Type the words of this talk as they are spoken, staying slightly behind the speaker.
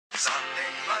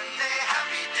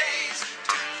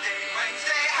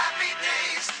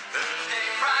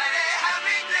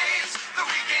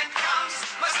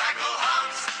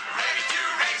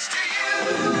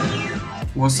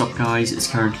What's up guys, it's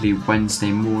currently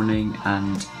Wednesday morning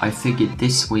and I figured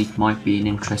this week might be an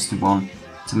interesting one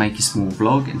to make a small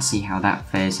vlog and see how that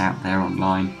fares out there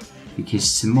online,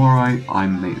 because tomorrow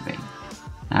I'm moving.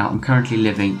 Now I'm currently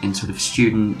living in sort of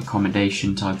student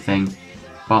accommodation type thing,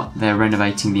 but they're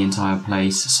renovating the entire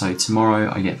place, so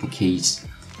tomorrow I get the keys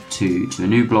to a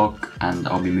new block and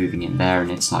I'll be moving in there, and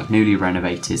it's like newly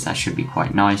renovated. That should be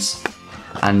quite nice.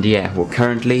 And yeah, well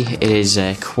currently it is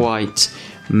quite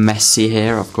messy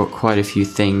here. I've got quite a few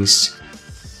things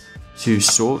to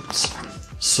sort.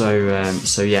 So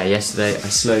yeah, yesterday I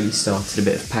slowly started a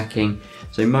bit of packing.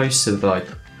 So most of the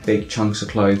big chunks of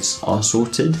clothes are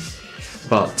sorted,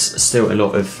 but still a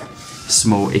lot of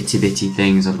small itty bitty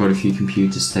things. I've got a few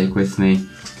computers to take with me,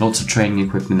 lots of training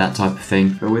equipment, that type of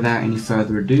thing. But without any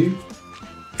further ado,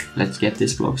 let's get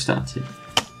this vlog started.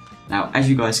 Now, as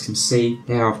you guys can see,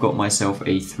 here I've got myself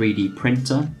a 3D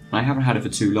printer. I haven't had it for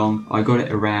too long. I got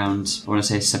it around, I want to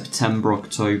say September,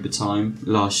 October time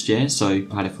last year. So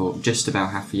I had it for just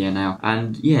about half a year now.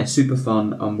 And yeah, super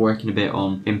fun. I'm working a bit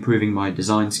on improving my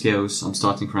design skills. I'm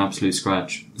starting from absolute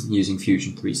scratch using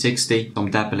Fusion 360. I'm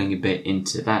dabbling a bit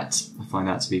into that. I find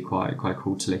that to be quite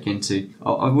cool to look into.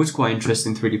 I was quite interested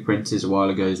in 3D printers a while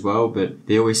ago as well, but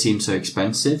they always seem so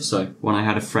expensive. So when I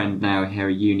had a friend now here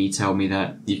at uni tell me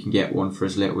that you can get one for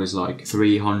as little as like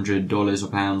 $300 or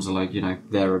pounds, or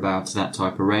thereabouts, that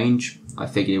type of range, I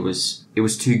figured it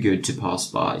was too good to pass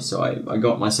by. So I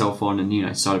got myself on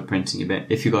and started printing a bit.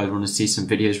 If you guys want to see some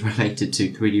videos related to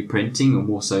 3D printing and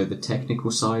more so the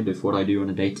technical side of what I do on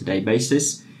a day-to-day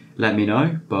basis, let me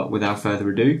know. But without further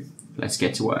ado, let's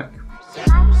get to work.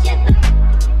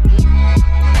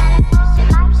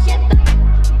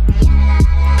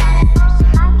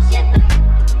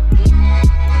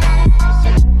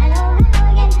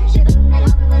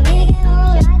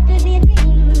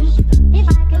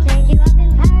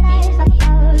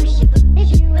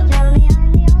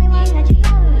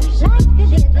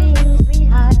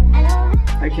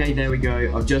 Okay, there we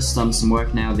go. I've just done some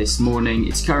work now this morning.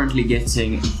 It's currently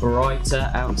getting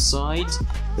brighter outside,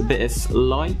 a bit of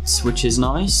light, which is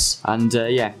nice. And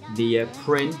yeah, the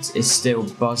print is still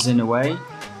buzzing away,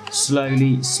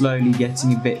 slowly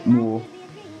getting a bit more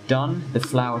done. The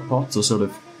flower pot, or sort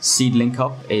of seedling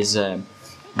cup, is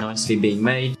nicely being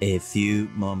made. A few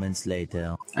moments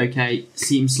later. Okay,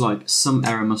 seems like some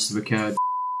error must have occurred.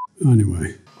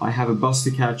 Anyway, I have a bus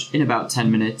to catch in about 10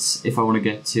 minutes if I want to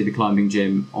get to the climbing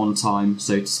gym on time,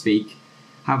 so to speak.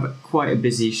 Have quite a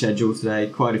busy schedule today,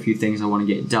 quite a few things I want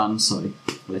to get done, so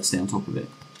let's stay on top of it.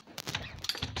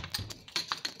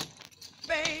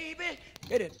 Baby,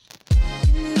 hit it.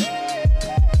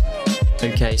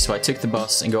 Okay, so I took the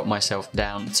bus and got myself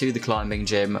down to the climbing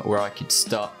gym where I could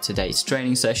start today's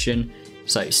training session.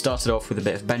 So started off with a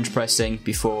bit of bench pressing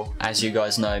before, as you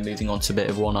guys know, moving on to a bit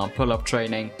of one-arm pull-up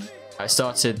training. I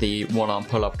started the one-arm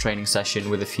pull-up training session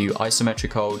with a few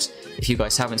isometric holds. If you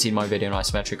guys haven't seen my video on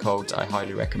isometric holds, I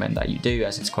highly recommend that you do,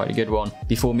 as it's quite a good one,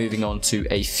 before moving on to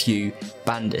a few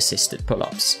band-assisted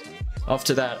pull-ups.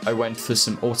 After that, I went for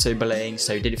some auto belaying,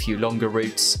 so did a few longer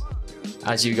routes.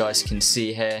 As you guys can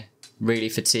see here, really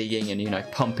fatiguing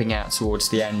and pumping out towards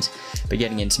the end, but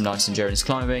getting in some nice endurance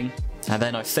climbing. And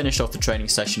then I finished off the training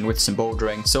session with some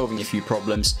bouldering, solving a few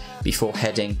problems before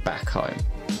heading back home.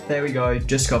 There we go,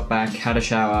 just got back, had a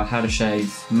shower, had a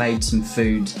shave, made some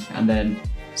food, and then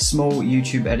small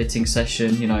YouTube editing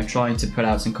session, trying to put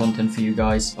out some content for you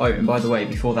guys. Oh, and by the way,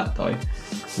 before that though,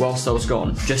 whilst I was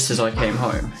gone, just as I came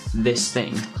home, this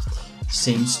thing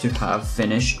seems to have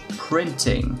finished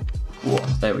printing. Whoa,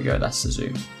 there we go, that's the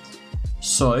zoom.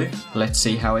 So, let's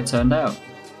see how it turned out.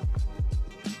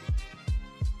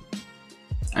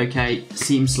 Okay,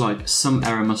 seems like some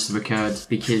error must have occurred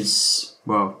because,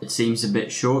 well, it seems a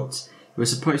bit short. It was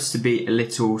supposed to be a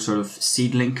little sort of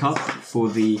seedling cup for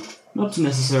the, not to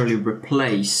necessarily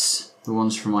replace the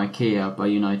ones from IKEA, but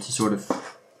to sort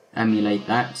of emulate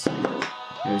that. So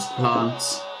there's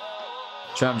plants.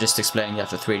 So I'm just explaining that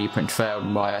the 3D print failed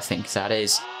and why I think that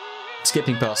is.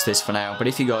 Skipping past this for now, but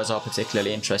if you guys are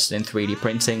particularly interested in 3D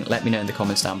printing, let me know in the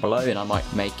comments down below and I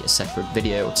might make a separate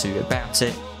video or two about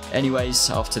it. Anyways,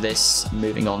 after this,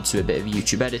 moving on to a bit of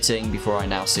YouTube editing before I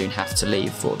now soon have to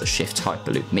leave for the Shift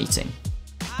Hyperloop meeting.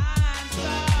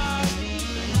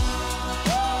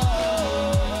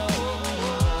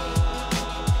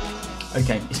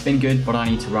 Okay, it's been good, but I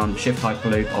need to run Shift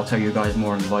Hyperloop. I'll tell you guys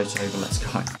more in the voiceover. Let's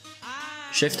go.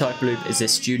 Shift Hyperloop is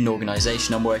this student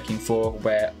organisation I'm working for,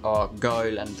 where our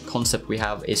goal and the concept we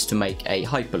have is to make a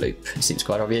Hyperloop. It seems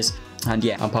quite obvious. And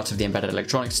yeah, I'm part of the embedded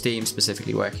electronics team,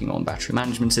 specifically working on battery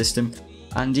management system.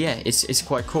 And yeah, it's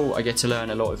quite cool. I get to learn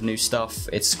a lot of new stuff.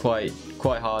 It's quite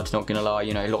quite hard, not gonna lie,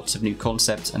 you know, lots of new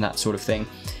concepts and that sort of thing.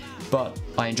 But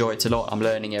I enjoy it a lot, I'm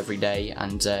learning every day,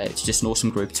 and it's just an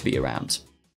awesome group to be around.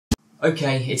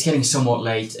 Okay, it's getting somewhat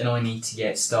late and I need to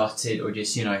get started or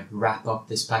just, you know, wrap up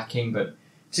this packing, but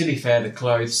to be fair, the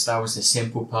clothes, that was the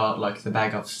simple part, like the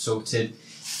bag I've sorted.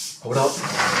 Hold up.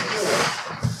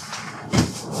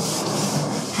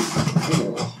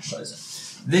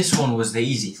 This one was the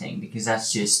easy thing because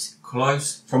that's just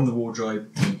clothes from the wardrobe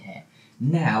in here.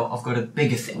 Now I've got a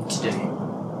bigger thing to do.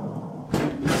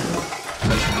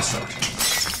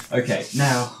 Okay,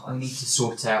 now I need to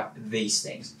sort out these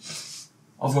things.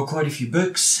 I've got quite a few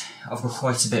books, I've got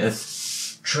quite a bit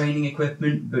of training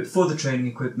equipment, but for the training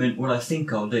equipment, what I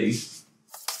think I'll do,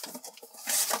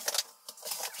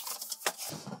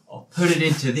 I'll put it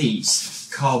into these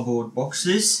cardboard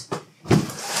boxes.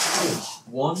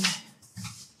 One.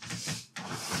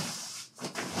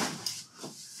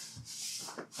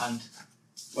 And,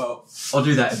 well, I'll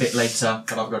do that a bit later,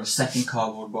 but I've got a second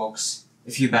cardboard box,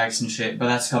 a few bags and shit, but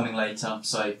that's coming later.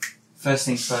 So, first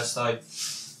things first though,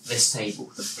 this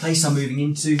table. The place I'm moving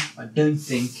into, I don't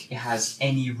think it has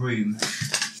any room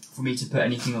for me to put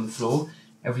anything on the floor.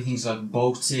 Everything's like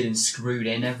bolted and screwed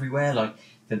in everywhere, like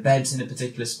the bed's in a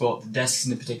particular spot, the desk's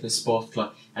in a particular spot,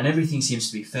 like, and everything seems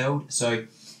to be filled, so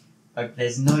like,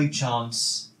 there's no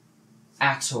chance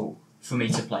at all for me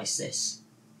to place this.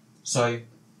 So,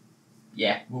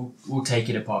 yeah, we'll take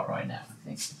it apart right now, I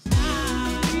think.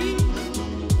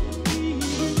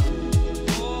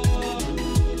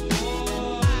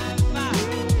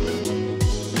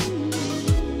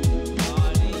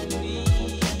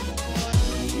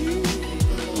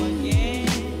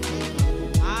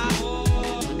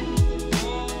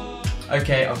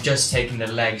 Okay, I've just taken the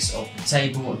legs off the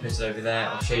table and put it over there.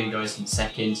 I'll show you guys in a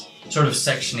second. Sort of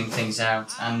sectioning things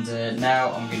out, and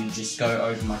now I'm going to just go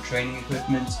over my training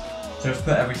equipment. Sort of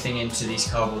put everything into these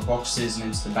cardboard boxes and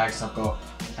into the bags I've got,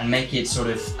 and make it sort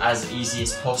of as easy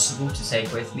as possible to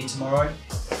take with me tomorrow.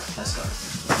 Let's go.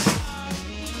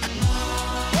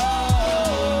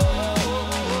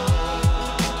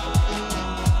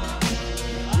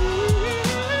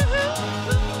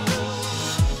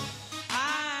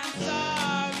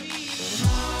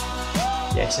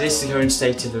 Yeah, so this is the current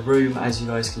state of the room. As you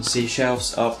guys can see,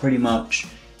 shelves are pretty much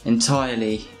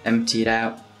entirely emptied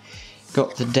out.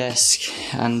 Got the desk,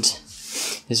 and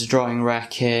there's a drying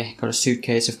rack here, got a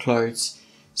suitcase of clothes,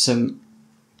 some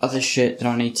other shit that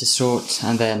I need to sort,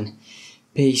 and then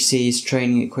PCs,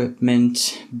 training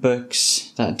equipment,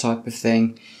 books, that type of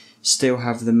thing. Still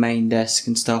have the main desk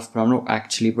and stuff, but I'm not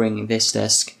actually bringing this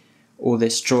desk or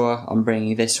this drawer. I'm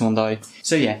bringing this one though.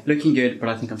 So yeah, looking good, but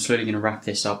I think I'm slowly going to wrap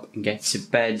this up and get to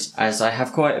bed, as I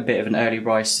have quite a bit of an early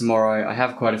rise tomorrow. I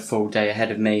have quite a full day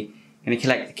ahead of me. I'm going to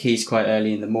collect the keys quite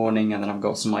early in the morning, and then I've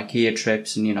got some IKEA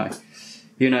trips and you know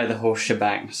the whole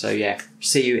shebang. So yeah,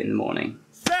 see you in the morning.